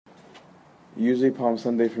Usually Palm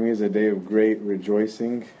Sunday for me is a day of great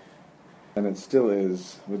rejoicing, and it still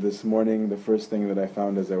is. With this morning, the first thing that I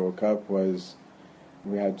found as I woke up was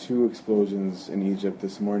we had 2 explosions in Egypt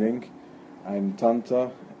this morning, in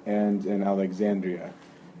Tanta and in Alexandria.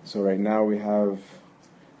 So right now we have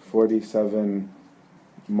 47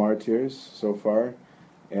 martyrs so far,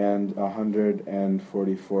 and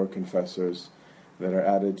 144 confessors that are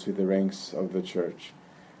added to the ranks of the church.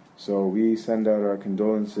 So we send out our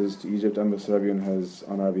condolences to Egypt. Ambassador Rabiun has,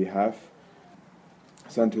 on our behalf,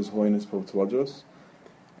 sent His Holiness Pope Tawadros.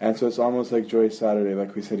 And so it's almost like Joy Saturday,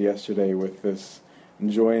 like we said yesterday, with this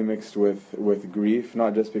joy mixed with grief,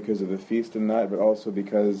 not just because of the feast and that, but also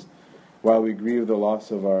because while we grieve the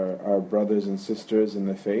loss of our brothers and sisters in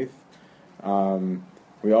the faith,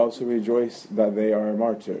 we also rejoice that they are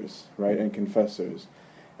martyrs, right, and confessors.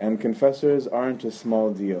 And confessors aren't a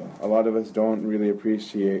small deal. A lot of us don't really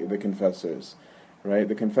appreciate the confessors, right?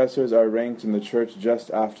 The confessors are ranked in the church just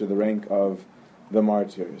after the rank of the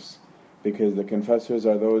martyrs, because the confessors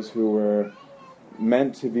are those who were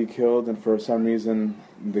meant to be killed, and for some reason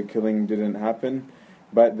the killing didn't happen,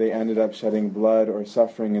 but they ended up shedding blood or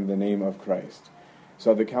suffering in the name of Christ.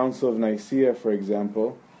 So at the Council of Nicaea, for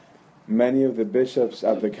example, many of the bishops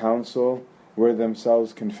at the council were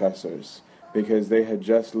themselves confessors, because they had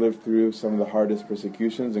just lived through some of the hardest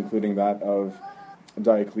persecutions, including that of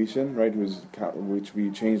Diocletian, right, which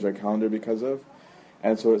we changed our calendar because of.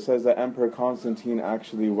 And so it says that Emperor Constantine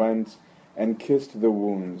actually went and kissed the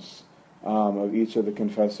wounds of each of the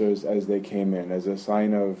confessors as they came in, as a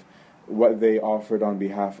sign of what they offered on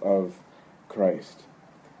behalf of Christ.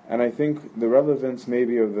 And I think the relevance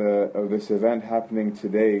maybe of this event happening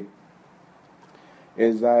today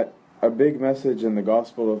is that a big message in the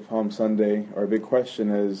Gospel of Palm Sunday, or a big question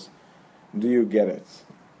is, do you get it?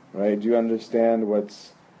 Right? Do you understand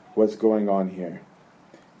what's going on here?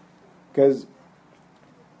 Because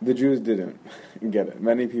the Jews didn't get it.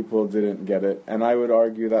 Many people didn't get it, and I would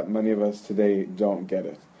argue that many of us today don't get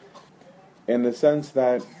it. In the sense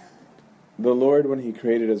that the Lord, when He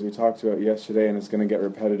created, as we talked about yesterday, and it's going to get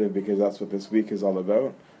repetitive because that's what this week is all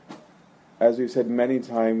about, as we've said many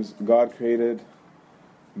times, God created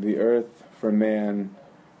the earth for man,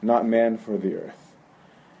 not man for the earth.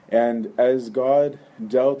 And as God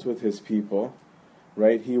dealt with His people,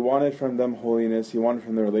 right, He wanted from them holiness, He wanted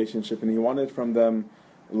from them relationship, and He wanted from them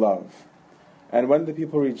love. And when the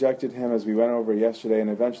people rejected Him, as we went over yesterday, and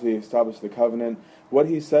eventually established the covenant, what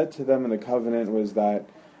He said to them in the covenant was that,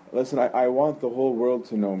 listen, I want the whole world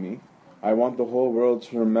to know Me. I want the whole world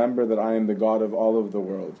to remember that I am the God of all of the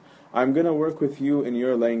world. I'm going to work with you in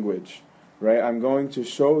your language. Right, I'm going to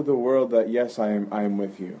show the world that yes, I am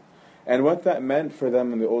with you. And what that meant for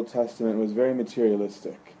them in the Old Testament was very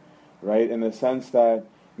materialistic, right? In the sense that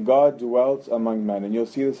God dwelt among men. And you'll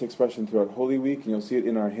see this expression throughout Holy Week, and you'll see it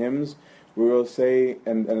in our hymns. We will say,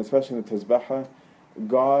 and especially in the Tazbahah,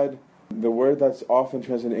 God, the word that's often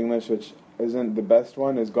translated in English, which isn't the best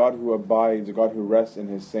one, is God who abides, God who rests in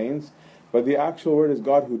His saints. But the actual word is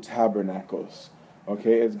God who tabernacles.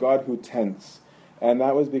 Okay, it's God who tents. And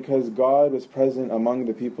that was because God was present among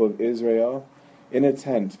the people of Israel in a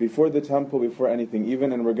tent, before the temple, before anything,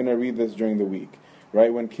 even, and we're going to read this during the week,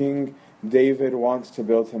 right? When King David wants to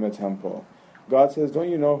build him a temple, God says,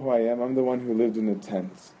 don't you know who I am? I'm the one who lived in a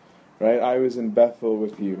tent, right? I was in Bethel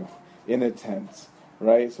with you, in a tent,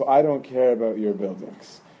 right? So I don't care about your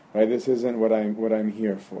buildings, right? This isn't what I'm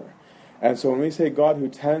here for. And so when we say God who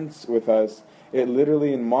tents with us, it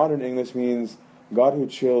literally in modern English means God who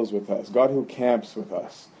chills with us, God who camps with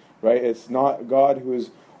us, right? It's not God who's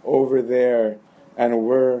over there and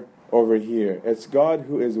we're over here. It's God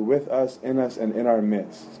who is with us, in and in our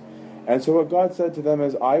midst. And so what God said to them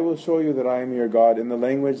is, I will show you that I am your God in the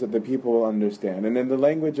language that the people will understand. And in the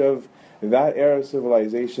language of that era of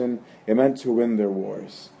civilization, it meant to win their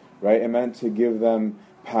wars, right? It meant to give them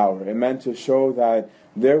power. It meant to show that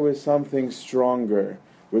there was something stronger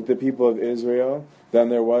with the people of Israel than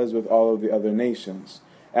there was with all of the other nations.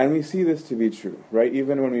 And we see this to be true, right?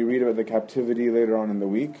 Even when we read about the captivity later on in the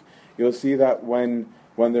week, you'll see that when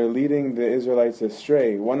they're leading the Israelites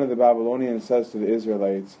astray, one of the Babylonians says to the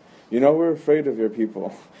Israelites, you know, we're afraid of your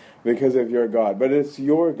people because of your God, but it's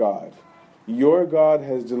your God. Your God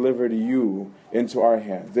has delivered you into our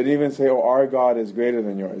hands. They didn't even say, oh, our God is greater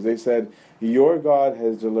than yours. They said, your God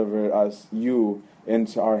has delivered you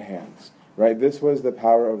into our hands. Right? This was the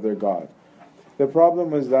power of their God. The problem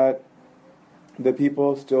was that the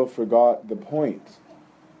people still forgot the point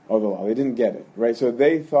of the law. They didn't get it, right? So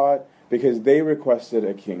they thought, because they requested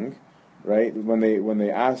a king, right? When they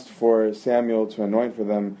asked for Samuel to anoint for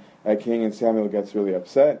them a king, and Samuel gets really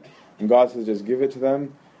upset, and God says, just give it to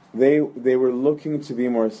them. they were looking to be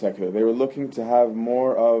more secular. They were looking to have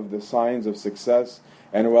more of the signs of success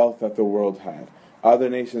and wealth that the world had. Other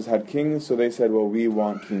nations had kings, so they said, well, we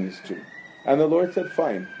want kings too. And the Lord said,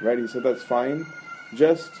 fine, right? He said, that's fine.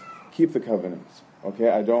 Just keep the covenants, okay?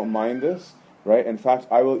 I don't mind this, right? In fact,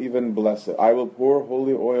 I will even bless it. I will pour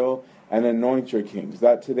holy oil and anoint your kings.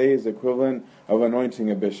 That today is equivalent of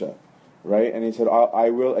anointing a bishop, right? And he said, I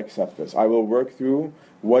will accept this. I will work through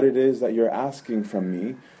what it is that you're asking from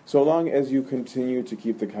me, so long as you continue to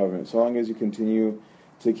keep the covenant, so long as you continue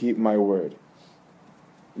to keep my word.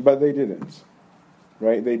 But they didn't,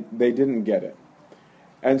 right? They didn't get it.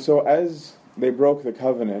 And so as they broke the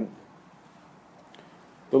covenant,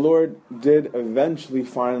 the Lord did eventually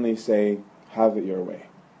finally say, have it your way,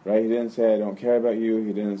 right? He didn't say, I don't care about you.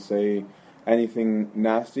 He didn't say anything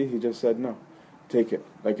nasty. He just said, no, take it.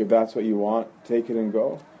 Like, if that's what you want, take it and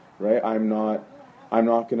go, right? I'm not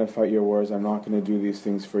going to fight your wars. I'm not going to do these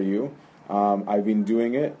things for you. I've been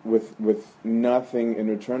doing it with nothing in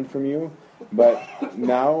return from you, but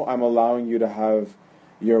now I'm allowing you to have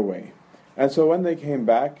your way. And so when they came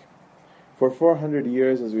back, for 400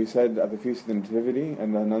 years, as we said at the Feast of the Nativity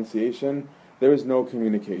and the Annunciation, there was no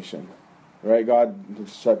communication, right? God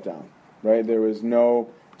just shut down, right? There was no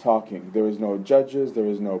talking. There was no judges. There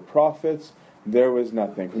was no prophets. There was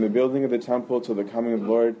nothing. From the building of the temple to the coming of the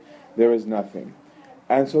Lord, there was nothing.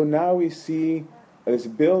 And so now we see this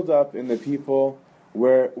build-up in the people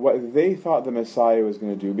where what they thought the Messiah was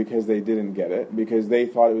going to do, because they didn't get it, because they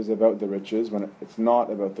thought it was about the riches, when it's not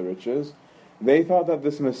about the riches. They thought that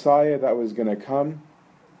this Messiah that was going to come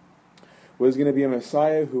was going to be a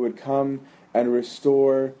Messiah who would come and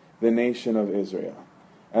restore the nation of Israel.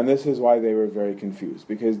 And this is why they were very confused,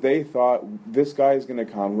 because they thought this guy is going to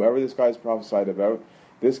come, whoever this guy is prophesied about,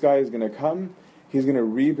 this guy is going to come, he's going to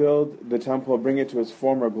rebuild the temple, bring it to its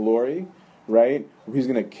former glory, right? He's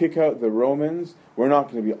going to kick out the Romans. We're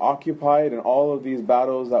not going to be occupied, and all of these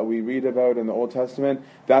battles that we read about in the Old Testament,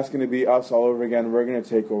 that's going to be us all over again. We're going to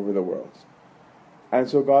take over the world. And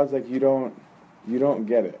so God's like, you don't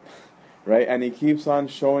get it, right? And he keeps on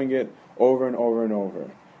showing it over and over and over,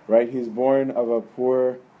 right? He's born of a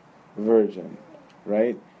poor virgin,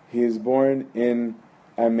 right? He is born in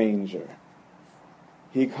a manger.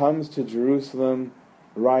 He comes to Jerusalem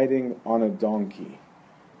riding on a donkey,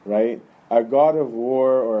 right? A god of war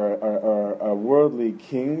or a worldly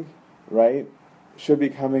king, right, should be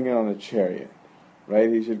coming in on a chariot, right?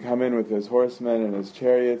 He should come in with his horsemen and his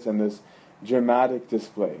chariots and this dramatic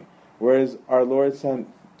display. Whereas our Lord sent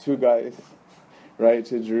two guys, right,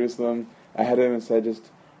 to Jerusalem ahead of him and said, just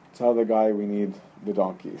tell the guy we need the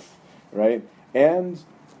donkeys, right? And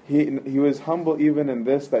he was humble even in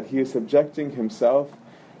this, that he is subjecting himself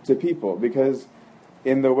to people, because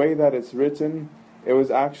in the way that it's written, it was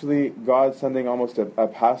actually God sending almost a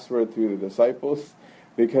password through the disciples,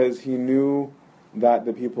 because he knew that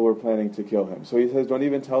the people were planning to kill him. So he says, don't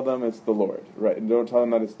even tell them it's the Lord, right? Don't tell them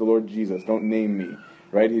that it's the Lord Jesus. Don't name me,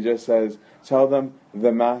 right? He just says, tell them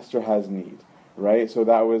the Master has need, right? So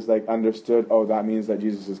that was like understood, oh, that means that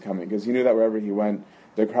Jesus is coming, because he knew that wherever he went,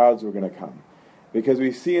 the crowds were going to come. Because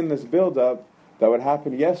we see in this build-up that what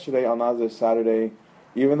happened yesterday on Lazarus Saturday,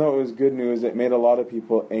 even though it was good news, it made a lot of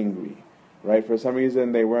people angry, right? For some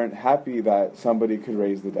reason, they weren't happy that somebody could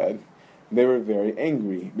raise the dead. They were very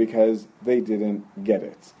angry because they didn't get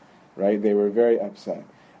it, right? They were very upset.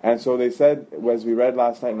 And so they said, as we read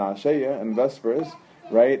last night in Asheya and Vespers,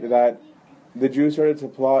 right, that the Jews started to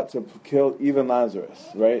plot to kill even Lazarus,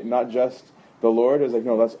 right? Not just the Lord. It was like,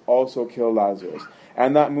 no, let's also kill Lazarus.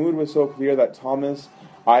 And that mood was so clear that Thomas,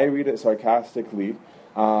 I read it sarcastically,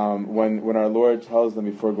 when our Lord tells them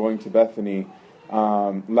before going to Bethany,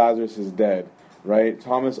 Lazarus is dead, right?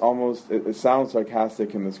 Thomas almost, it sounds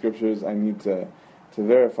sarcastic in the scriptures. I need to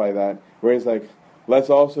verify that. Where he's like, let's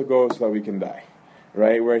also go so that we can die,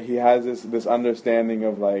 right? Where he has this understanding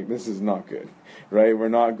of like, this is not good, right? We're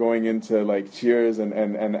not going into like cheers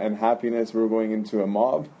and happiness. We're going into a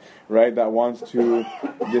mob, right, that wants to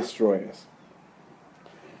destroy us.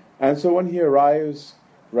 And so when he arrives,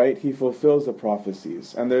 right, he fulfills the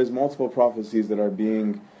prophecies. And there's multiple prophecies that are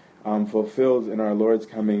being fulfilled in our Lord's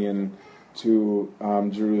coming in to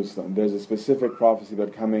Jerusalem. There's a specific prophecy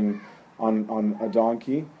about coming on a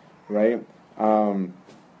donkey, right? And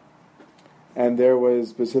there was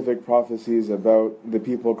specific prophecies about the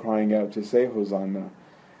people crying out to say Hosanna.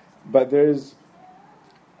 But there's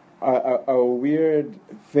a weird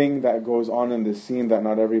thing that goes on in this scene that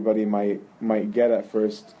not everybody might get at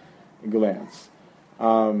first glance.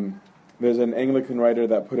 There's an Anglican writer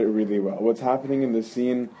that put it really well. What's happening in this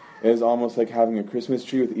scene is almost like having a Christmas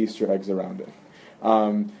tree with Easter eggs around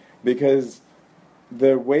it. Because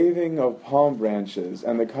the waving of palm branches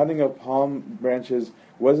and the cutting of palm branches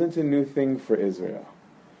wasn't a new thing for Israel.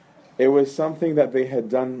 It was something that they had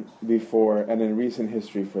done before and in recent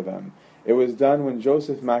history for them. It was done when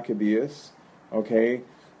Joseph Maccabeus,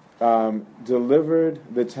 delivered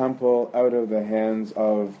the temple out of the hands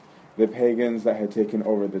of the pagans that had taken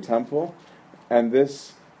over the temple. And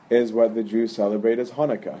this is what the Jews celebrate as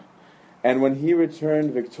Hanukkah. And when he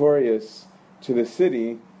returned victorious to the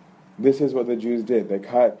city, this is what the Jews did. They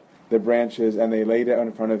cut the branches and they laid it out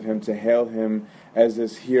in front of him to hail him as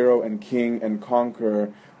this hero and king and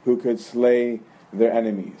conqueror who could slay their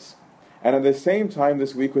enemies. And at the same time,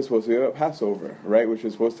 this week was supposed to be about Passover, right? Which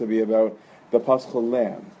was supposed to be about the Paschal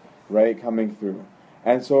Lamb, right, coming through.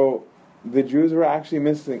 And so the Jews were actually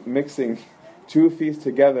mixing two feasts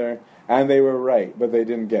together, and they were right, but they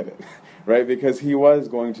didn't get it, right? Because he was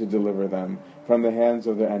going to deliver them from the hands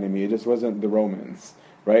of their enemy. It just wasn't the Romans,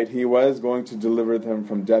 right? He was going to deliver them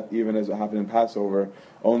from death, even as it happened in Passover,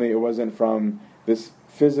 only it wasn't from this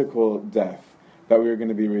physical death that we were going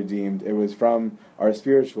to be redeemed. It was from our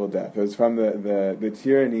spiritual death. It was from the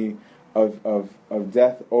tyranny of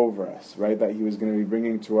death over us, right? That he was going to be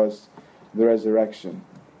bringing to us the resurrection.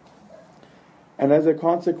 And as a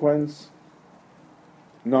consequence,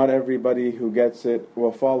 not everybody who gets it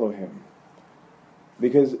will follow him.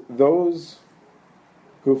 Because those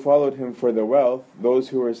who followed him for the wealth, those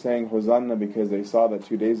who were saying Hosanna because they saw that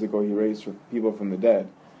 2 days ago he raised people from the dead,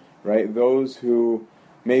 right? Those who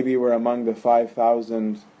maybe were among the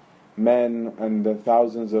 5,000 men and the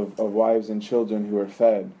thousands of wives and children who were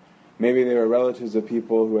fed. Maybe they were relatives of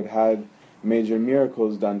people who had had major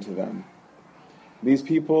miracles done to them. These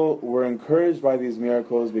people were encouraged by these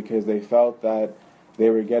miracles because they felt that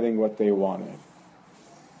they were getting what they wanted.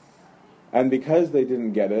 And because they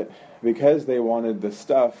didn't get it, because they wanted the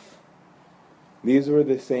stuff, these were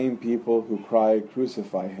the same people who cried,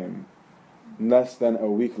 "Crucify him," less than a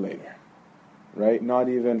week later. Right? Not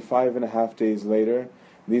even 5.5 days later,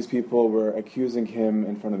 these people were accusing him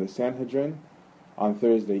in front of the Sanhedrin on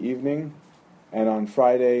Thursday evening, and on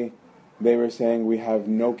Friday they were saying, "We have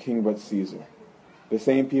no king but Caesar." The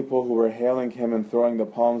same people who were hailing him and throwing the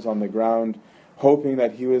palms on the ground, hoping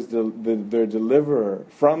that he was their deliverer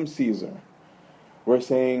from Caesar, were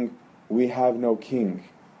saying, "We have no king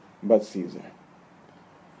but Caesar."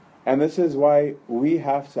 And this is why we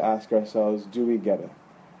have to ask ourselves, do we get it?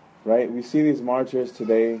 Right? We see these martyrs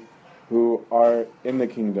today who are in the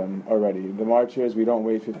kingdom already. The martyrs, we don't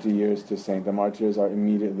wait 50 years to saint. The martyrs are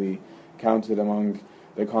immediately counted among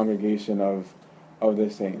the congregation of the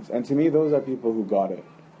saints. And to me, those are people who got it.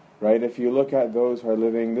 Right? If you look at those who are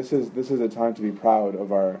living, this is a time to be proud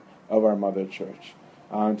of our mother church.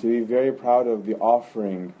 To be very proud of the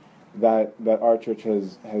offering that our church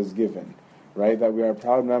has given. Right? That we are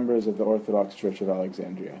proud members of the Orthodox Church of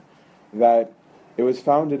Alexandria. That it was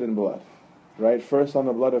founded in blood, right? First on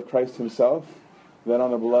the blood of Christ himself, then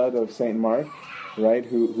on the blood of St. Mark, right?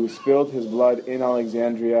 Who spilled his blood in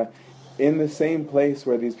Alexandria, in the same place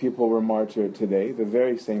where these people were martyred today, the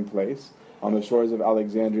very same place, on the shores of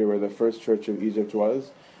Alexandria where the first church of Egypt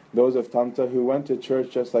was. Those of Tamta who went to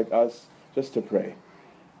church just like us, just to pray,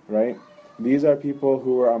 right? These are people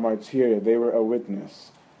who were a martyr. They were a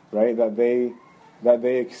witness, right? That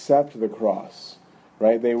they accept the cross,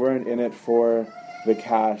 right? They weren't in it for the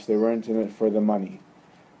cash. They weren't in it for the money.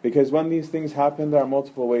 Because when these things happen, there are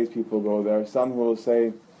multiple ways people go. There are some who will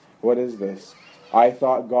say, "What is this? I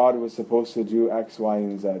thought God was supposed to do X, Y,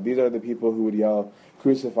 and Z." These are the people who would yell,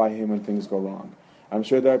 "Crucify him," when things go wrong. I'm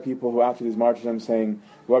sure there are people who, after these martyrdoms, saying,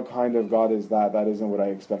 "What kind of God is that? That isn't what I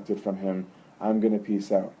expected from him. I'm going to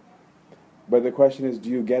peace out." But the question is, do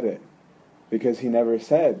you get it? Because he never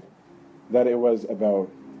said that it was about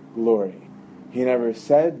glory. He never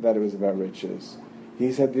said that it was about riches.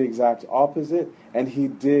 He said the exact opposite, and he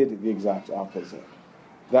did the exact opposite.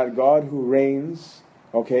 That God who reigns,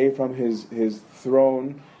 from his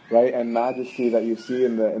throne, right, and majesty that you see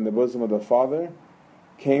in the bosom of the Father,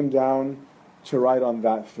 came down to ride on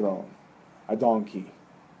that throne, a donkey,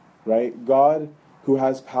 right? God who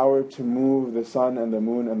has power to move the sun and the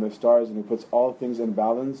moon and the stars, and who puts all things in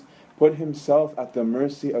balance, put himself at the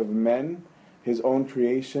mercy of men, his own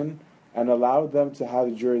creation, and allowed them to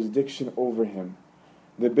have jurisdiction over him.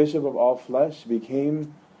 The bishop of all flesh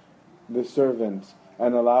became the servant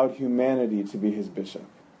and allowed humanity to be his bishop.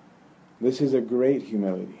 This is a great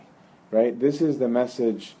humility, right? This is the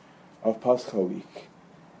message of Paschal Week,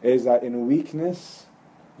 is that in weakness,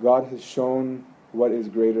 God has shown what is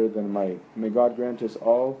greater than might. May God grant us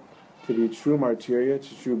all to be true martyria,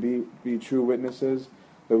 to be true witnesses,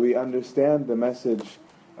 that we understand the message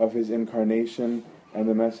of his incarnation and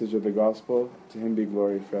the message of the gospel. To him be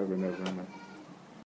glory forever and ever. Amen.